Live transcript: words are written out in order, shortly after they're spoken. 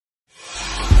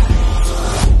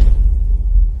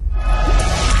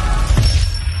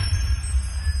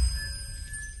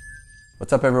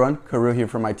What's up everyone, Karu here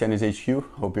from My Tennis HQ.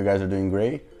 Hope you guys are doing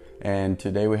great. And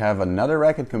today we have another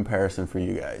racket comparison for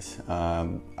you guys.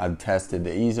 I've tested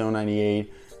the EZONE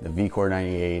 98, the VCORE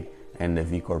 98, and the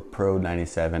VCORE Pro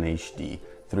 97 HD.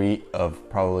 Three of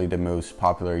probably the most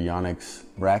popular Yonex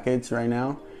rackets right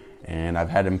now. And I've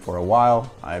had them for a while.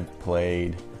 I've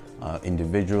played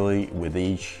individually with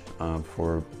each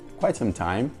for quite some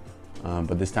time.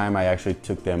 But this time I actually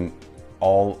took them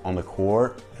all on the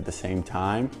court at the same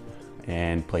time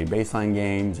and played baseline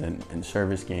games and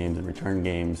service games and return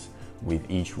games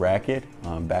with each racket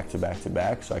back to back to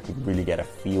back, so I could really get a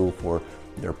feel for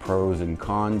their pros and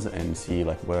cons and see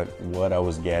like what I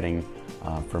was getting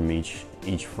from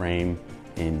each frame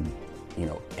in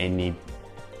any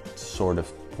sort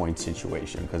of point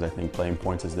situation, because I think playing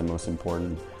points is the most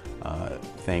important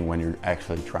thing when you're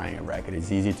actually trying a racket.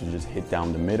 It's easy to just hit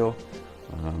down the middle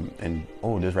and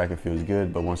oh, this racket feels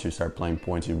good, but once you start playing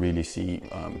points you really see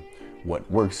what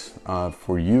works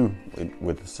for you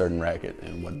with a certain racket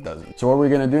and what doesn't. So what we're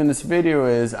gonna do in this video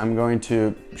is I'm going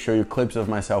to show you clips of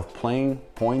myself playing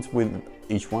points with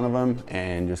each one of them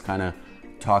and just kind of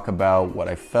talk about what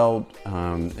I felt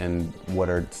and what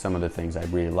are some of the things I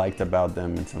really liked about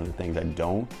them and some of the things I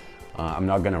don't. I'm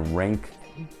not gonna rank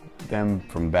them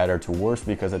from better to worse,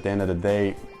 because at the end of the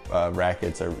day,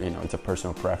 rackets are, it's a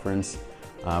personal preference.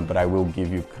 But I will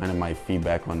give you kind of my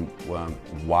feedback on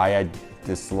why I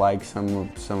dislike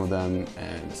some of them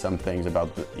and some things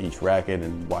about each racket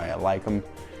and why I like them,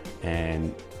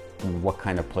 and what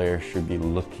kind of player should be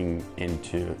looking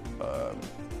into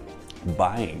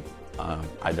buying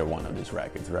either one of these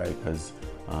rackets, right? Because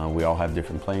we all have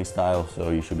different playing styles,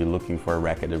 so you should be looking for a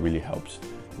racket that really helps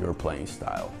your playing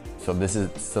style. So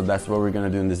that's what we're gonna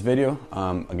do in this video.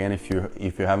 Again, if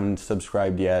you haven't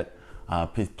subscribed yet,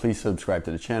 please subscribe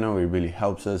to the channel. It really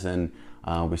helps us, and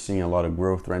we're seeing a lot of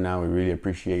growth right now. We really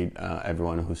appreciate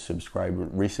everyone who's subscribed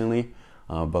recently,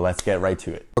 but let's get right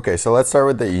to it. Okay, so let's start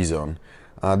with the EZONE.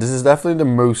 This is definitely the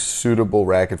most suitable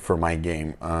racket for my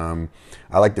game.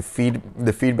 I like the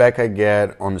feedback I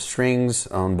get on the strings,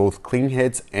 on both clean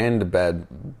hits and the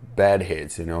bad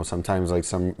hits. Sometimes like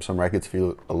some rackets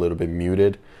feel a little bit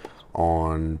muted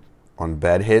on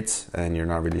bad hits, and you're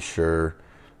not really sure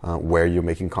where you're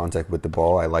making contact with the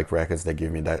ball. I like rackets that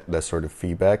give me that sort of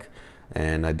feedback,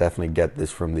 and I definitely get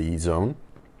this from the EZONE.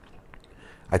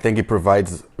 I think it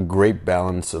provides a great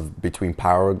balance between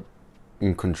power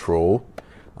and control.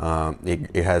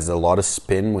 It has a lot of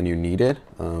spin when you need it.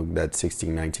 That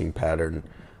 16-19 pattern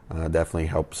definitely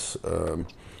helps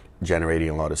generating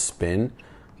a lot of spin.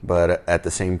 But at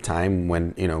the same time,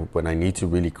 when I need to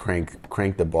really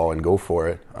crank the ball and go for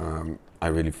it, I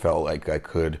really felt like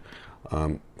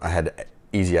I had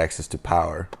easy access to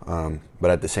power,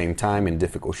 but at the same time, in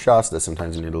difficult shots that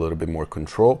sometimes you need a little bit more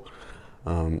control,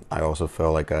 I also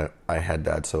felt like I had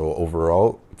that. So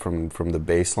overall, from the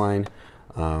baseline,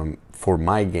 for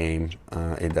my game,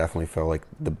 it definitely felt like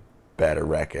the better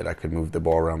racket. I could move the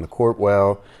ball around the court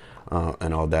well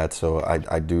and all that, so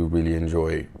I do really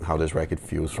enjoy how this racket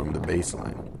feels from the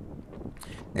baseline.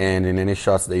 And in any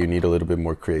shots that you need a little bit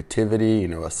more creativity,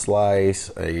 a slice,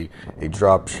 a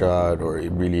drop shot, or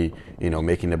really,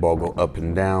 making the ball go up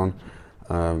and down,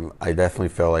 I definitely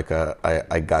felt like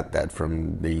I got that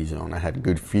from the EZONE. I had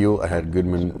good feel, I had good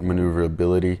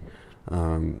maneuverability,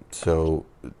 so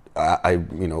I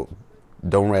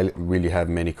don't really have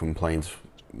many complaints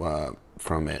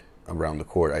from it around the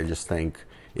court. I just think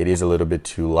it is a little bit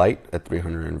too light at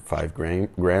 305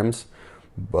 grams,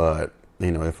 but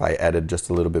if I added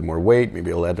just a little bit more weight, maybe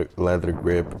a leather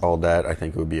grip, all that, I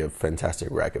think it would be a fantastic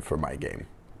racket for my game.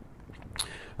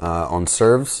 On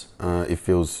serves, it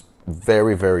feels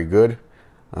very, very good.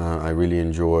 I really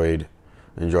enjoy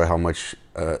how much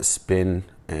spin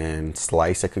and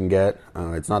slice I can get.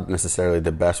 It's not necessarily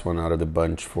the best one out of the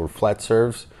bunch for flat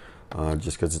serves,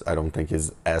 just because I don't think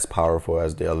it's as powerful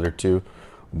as the other two,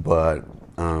 but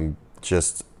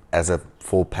just as a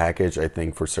full package, I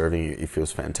think for serving it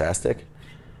feels fantastic.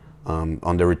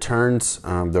 On the returns,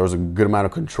 there was a good amount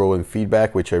of control and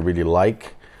feedback, which I really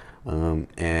like,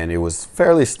 and it was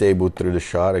fairly stable through the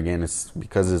shot. Again, it's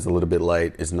because it's a little bit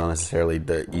light, it's not necessarily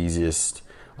the easiest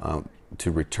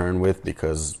to return with,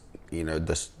 because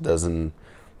this doesn't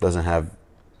have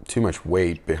too much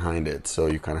weight behind it, so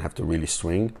you kind of have to really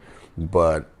swing.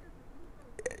 But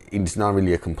it's not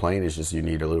really a complaint, it's just you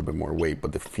need a little bit more weight,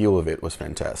 but the feel of it was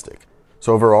fantastic.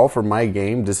 So overall, for my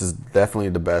game, this is definitely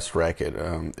the best racket.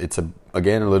 It's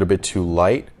again a little bit too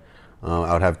light.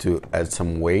 I would have to add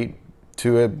some weight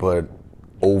to it, but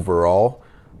overall,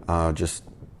 just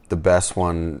the best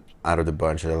one out of the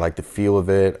bunch. I like the feel of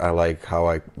it. I like how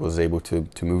I was able to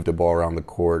move the ball around the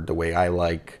court the way I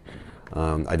like.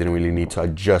 I didn't really need to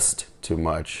adjust too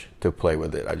much to play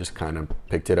with it. I just kind of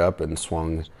picked it up and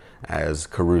swung as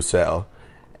carousel,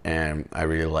 and I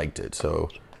really liked it. So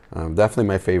definitely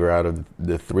my favorite out of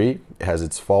the three. It has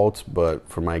its faults, but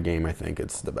for my game, I think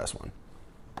it's the best one.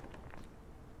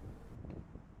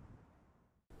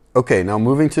 Okay, now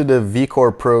moving to the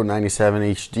VCORE Pro 97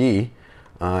 HD.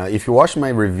 If you watched my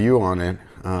review on it,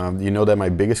 you know that my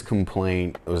biggest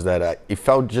complaint was that it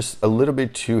felt just a little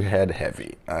bit too head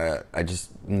heavy. I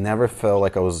just never felt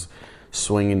like I was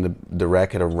swinging the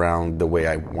racket around the way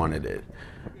I wanted it.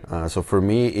 So for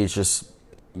me, it's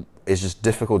just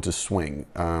difficult to swing.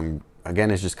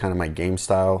 Again, it's just kind of my game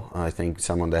style. I think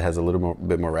someone that has a little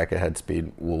bit more racket head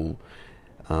speed will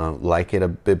like it a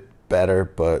bit better,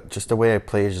 but just the way I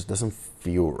play it just doesn't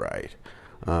feel right.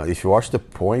 If you watch the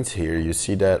points here, you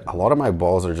see that a lot of my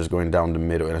balls are just going down the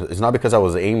middle. And it's not because I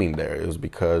was aiming there. It was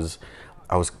because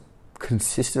I was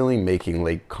consistently making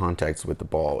late contacts with the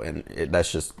ball, and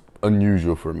that's just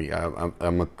unusual for me.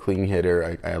 I'm a clean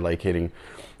hitter. I like hitting.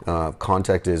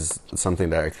 Contact is something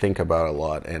that I think about a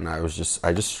lot, and I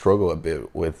just struggle a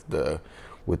bit with the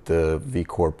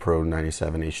VCORE Pro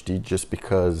 97 HD just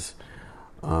because,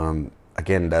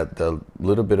 again, that the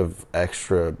little bit of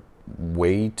extra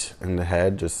weight in the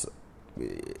head just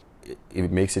it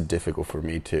makes it difficult for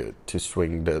me to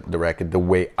swing the racket the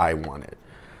way I want it.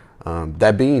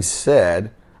 That being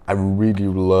said, I really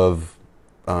love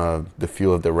the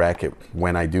feel of the racket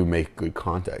when I do make good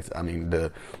contacts. I mean,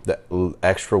 the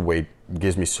extra weight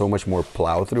gives me so much more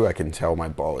plow through. I can tell my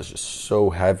ball is just so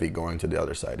heavy going to the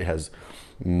other side. It has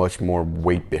much more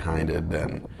weight behind it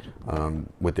than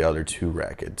with the other two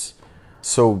rackets.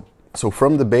 So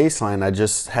from the baseline, I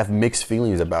just have mixed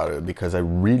feelings about it because I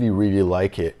really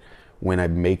like it when I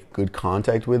make good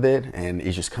contact with it, and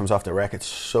it just comes off the racket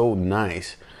so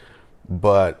nice.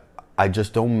 But I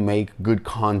just don't make good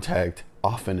contact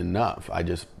often enough. I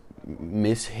just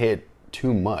miss-hit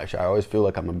too much. I always feel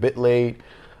like I'm a bit late.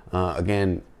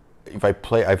 Again, if I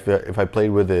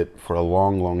played with it for a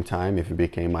long time, if it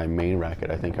became my main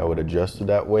racket, I think I would adjust to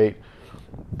that weight.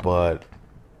 But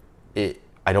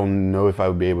I don't know if I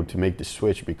would be able to make the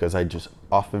switch because I just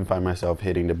often find myself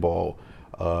hitting the ball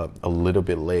a little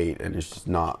bit late, and it's just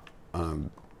not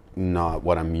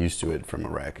what I'm used to it from a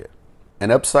racket. An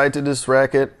upside to this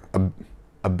racket,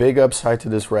 a big upside to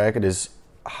this racket is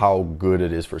how good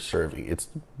it is for serving. It's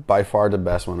by far the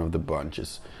best one of the bunch.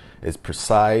 It's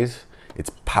precise,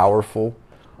 it's powerful,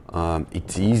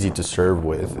 it's easy to serve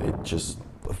with. It just,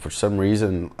 for some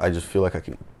reason, I just feel like I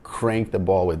can crank the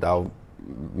ball without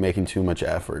making too much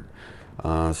effort.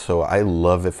 So I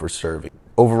love it for serving.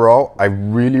 Overall, I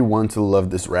really want to love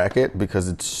this racket because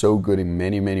it's so good in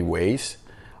many ways.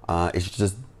 It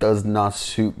just does not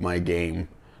suit my game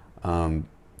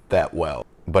that well.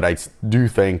 But I do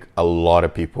think a lot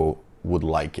of people would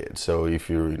like it. So if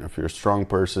you're a strong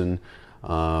person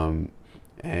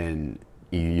and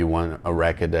you want a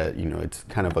racket that, it's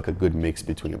kind of like a good mix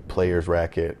between a player's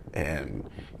racket and,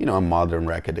 a modern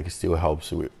racket that still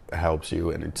helps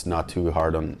you and it's not too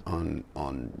hard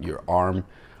on your arm,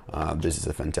 this is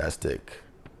a fantastic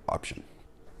option.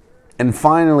 And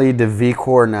finally, the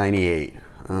VCORE 98.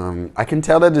 I can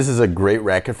tell that this is a great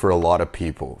racket for a lot of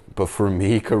people, but for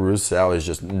me, carousel is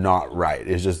just not right.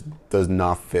 It just does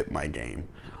not fit my game.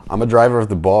 I'm a driver of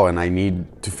the ball, and I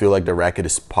need to feel like the racket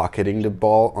is pocketing the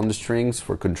ball on the strings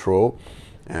for control.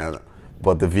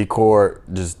 But the VCORE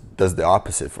just does the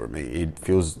opposite for me. It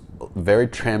feels very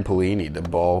trampoline-y. The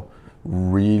ball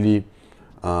really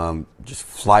just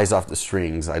flies off the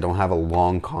strings. I don't have a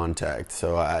long contact,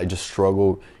 so I just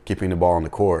struggle keeping the ball on the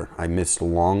court. I missed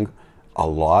long a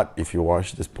lot. If you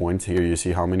watch this point here, you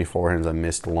see how many forehands I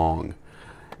missed long,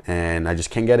 and I just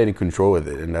can't get any control with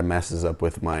it, and that messes up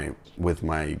with my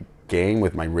game,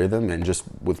 with my rhythm, and just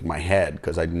with my head,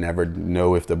 because I never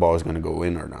know if the ball is going to go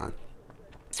in or not.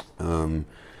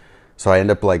 So I end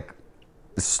up like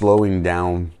slowing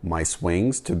down my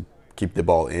swings to keep the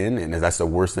ball in, and that's the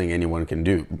worst thing anyone can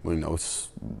do.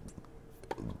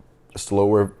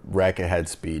 Slower racket head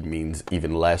speed means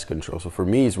even less control. So for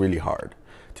me, it's really hard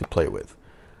to play with.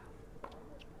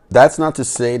 That's not to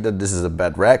say that this is a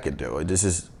bad racket though.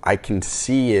 I can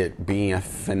see it being a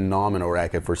phenomenal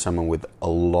racket for someone with a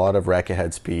lot of racket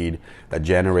head speed that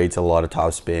generates a lot of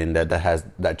topspin, that has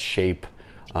that shape,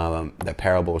 that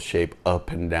parabol shape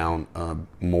up and down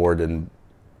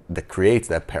that creates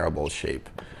that parabol shape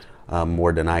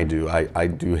more than I do. I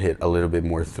do hit a little bit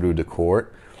more through the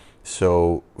court.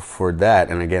 So for that,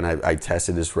 and again, I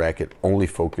tested this racket only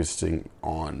focusing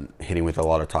on hitting with a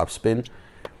lot of topspin,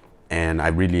 and I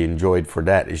really enjoyed for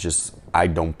that. It's just I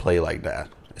don't play like that,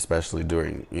 especially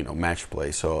during match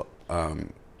play. So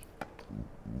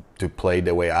to play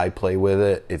the way I play with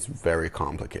it, it's very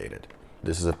complicated.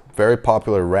 This is a very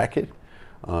popular racket.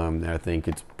 And I think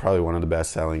it's probably one of the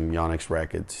best-selling Yonex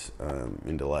rackets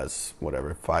in the last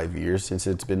 5 years since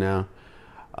it's been out.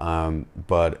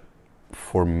 But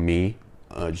for me,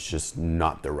 it's just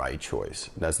not the right choice.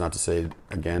 That's not to say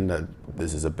again that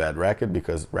this is a bad racket,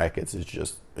 because rackets is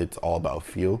just, it's all about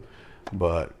feel.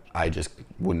 But I just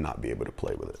would not be able to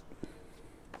play with it.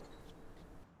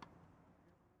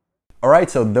 All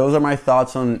right, so those are my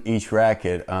thoughts on each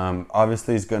racket.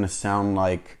 Obviously, it's going to sound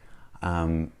like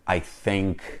I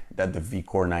think that the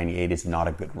VCORE 98 is not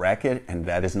a good racket, and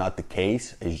that is not the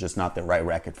case. It's just not the right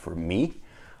racket for me.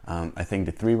 I think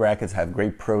the three rackets have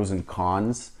great pros and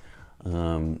cons.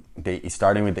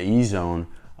 Starting with the EZONE,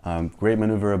 great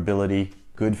maneuverability,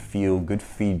 good feel, good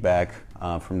feedback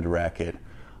from the racket.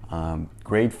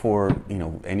 Great for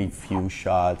any few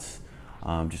shots.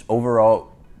 Just overall,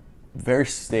 very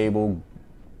stable,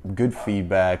 good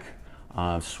feedback,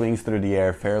 swings through the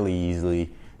air fairly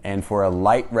easily, and for a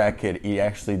light racket, it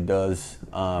actually does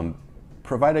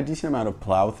provide a decent amount of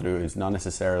plow through. It's not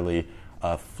necessarily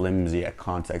flimsy at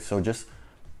contact. So just,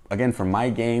 again, for my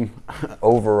game,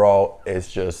 overall,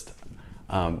 it's just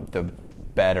the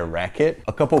better racket.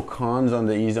 A couple cons on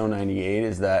the EZONE 98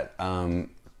 is that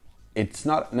it's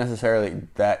not necessarily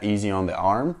that easy on the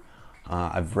arm.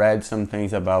 I've read some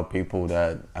things about people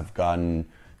that have gotten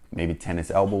maybe tennis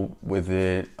elbow with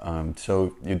it.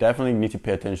 So you definitely need to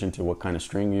pay attention to what kind of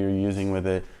string you're using with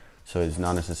it. So it's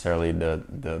not necessarily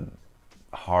the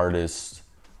hardest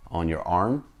on your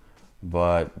arm.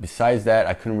 But besides that,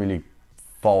 I couldn't really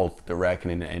fault the racket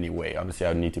in any way. Obviously, I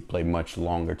would need to play much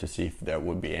longer to see if there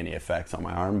would be any effects on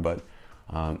my arm, but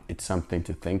it's something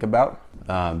to think about.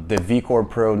 The VCORE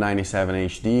Pro 97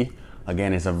 HD,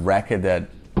 again, is a racket that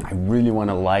I really want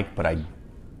to like, but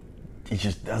it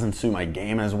just doesn't suit my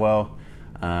game as well.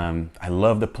 I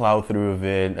love the plow through of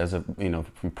it,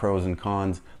 from pros and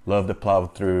cons. Love the plow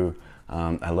through.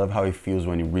 I love how it feels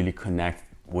when you really connect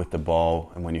with the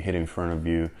ball and when you hit it in front of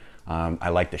you. I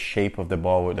like the shape of the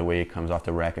ball, the way it comes off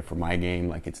the racket for my game.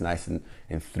 Like, it's nice and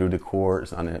through the court.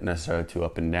 It's not necessarily too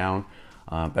up and down.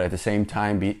 But at the same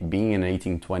time, being an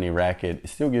 1820 racket, it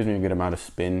still gives me a good amount of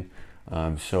spin.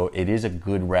 So it is a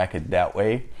good racket that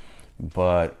way.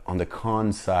 But on the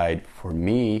con side, for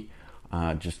me,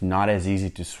 just not as easy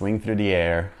to swing through the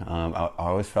air. I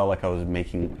always felt like I was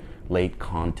making late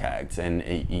contacts. And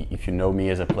if you know me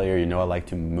as a player, you know I like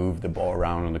to move the ball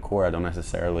around on the court. I don't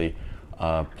necessarily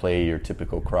play your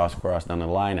typical cross down the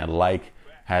line. I like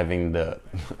having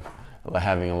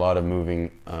having a lot of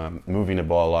moving the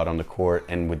ball a lot on the court.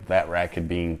 And with that racket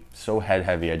being so head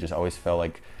heavy, I just always felt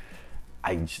like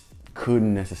I just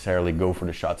couldn't necessarily go for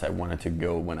the shots I wanted to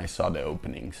go when I saw the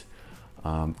openings.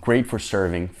 Great for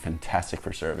serving, fantastic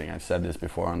for serving. I've said this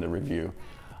before on the review.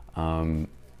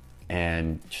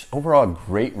 And just overall, a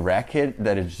great racket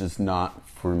that is just not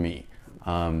for me.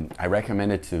 I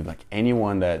recommend it to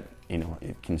anyone that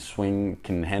it can swing,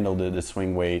 can handle the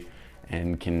swing weight,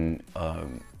 and can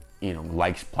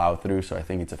likes plow through. So I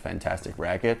think it's a fantastic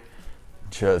racket.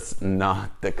 Just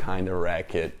not the kind of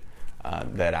racket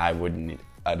that I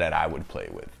would play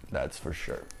with. That's for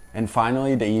sure. And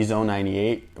finally, the EZONE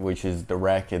 98, which is the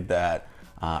racket that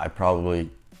I probably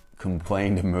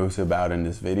complained the most about in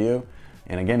this video.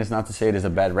 And again, it's not to say it is a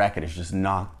bad racket, it's just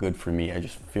not good for me. I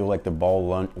just feel like the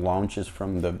ball launches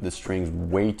from the strings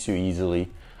way too easily.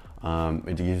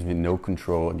 It gives me no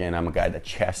control. Again, I'm a guy that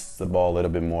chests the ball a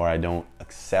little bit more. I don't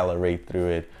accelerate through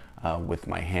it with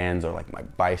my hands or my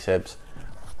biceps.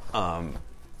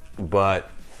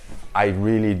 But I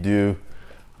really do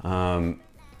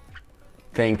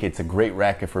think it's a great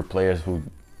racket for players who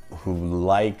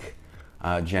like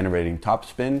generating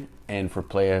topspin, and for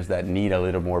players that need a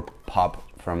little more pop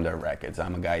from their rackets.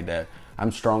 I'm a guy that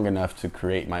I'm strong enough to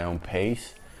create my own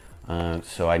pace,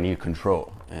 so I need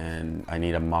control, and I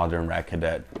need a modern racket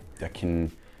that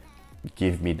can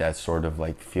give me that sort of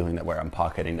feeling that where I'm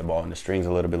pocketing the ball and the strings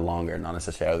a little bit longer, not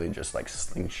necessarily just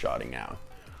slingshotting out.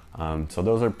 So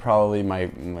those are probably my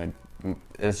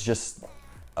it's just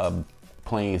a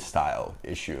playing style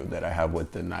issue that I have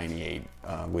with the 98,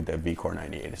 with the VCORE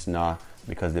 98. It's not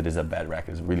because it is a bad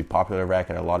racket. It's a really popular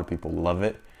racket. A lot of people love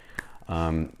it.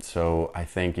 So I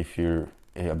think if you're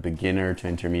a beginner to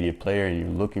intermediate player and you're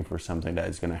looking for something that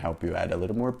is going to help you add a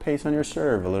little more pace on your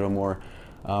serve, a little more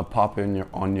pop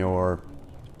on your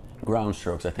ground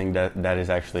strokes, I think that is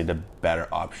actually the better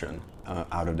option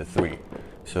out of the three.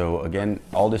 So again,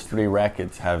 all these three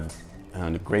rackets have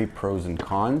the great pros and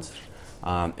cons.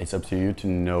 It's up to you to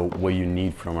know what you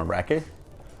need from a racket.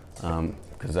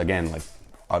 Because again, like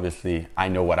obviously I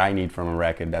know what I need from a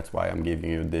racket. That's why I'm giving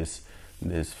you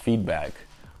this feedback.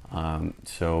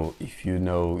 So if you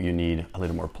know you need a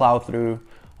little more plow through,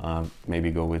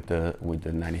 maybe go with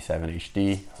the 97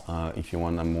 HD. If you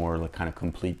want a more like kind of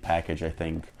complete package, I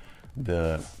think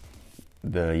the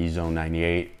EZONE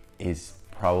 98 is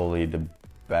probably the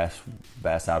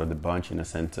best out of the bunch, in a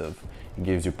sense of it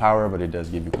gives you power, but it does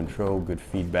give you control, good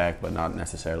feedback, but not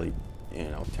necessarily, you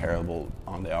know, terrible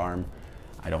on the arm,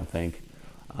 I don't think.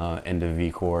 And the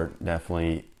VCORE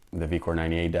definitely, the VCORE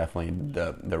 98 definitely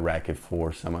the racket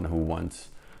for someone who wants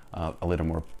a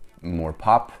little more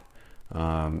pop,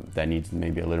 that needs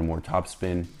maybe a little more top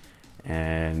spin.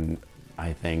 And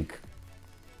I think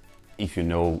if you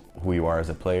know who you are as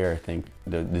a player, I think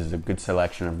this is a good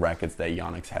selection of rackets that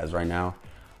Yonex has right now.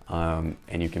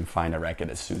 And you can find a racket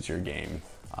that suits your game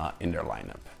in their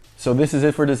lineup. So this is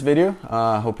it for this video.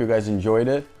 Hope you guys enjoyed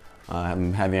it.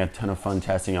 I'm having a ton of fun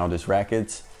testing all these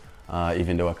rackets,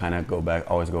 even though I kind of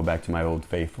always go back to my old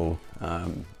faithful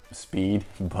speed,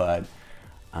 but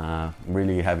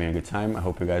really having a good time. I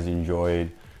hope you guys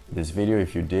enjoyed this video.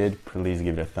 If you did, please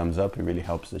give it a thumbs up. It really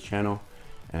helps the channel.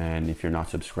 And if you're not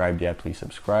subscribed yet, please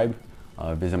subscribe.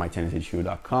 Visit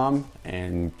mytennishq.com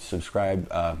and subscribe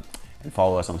and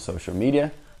follow us on social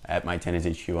media at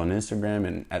mytennishq on Instagram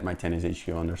and at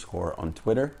mytennishq_ on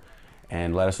Twitter.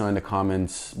 And let us know in the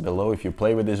comments below if you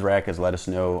play with these rackets. Let us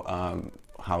know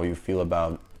how you feel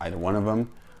about either one of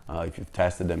them, if you've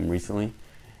tested them recently.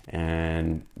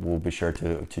 And we'll be sure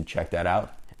to check that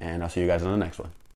out. And I'll see you guys on the next one.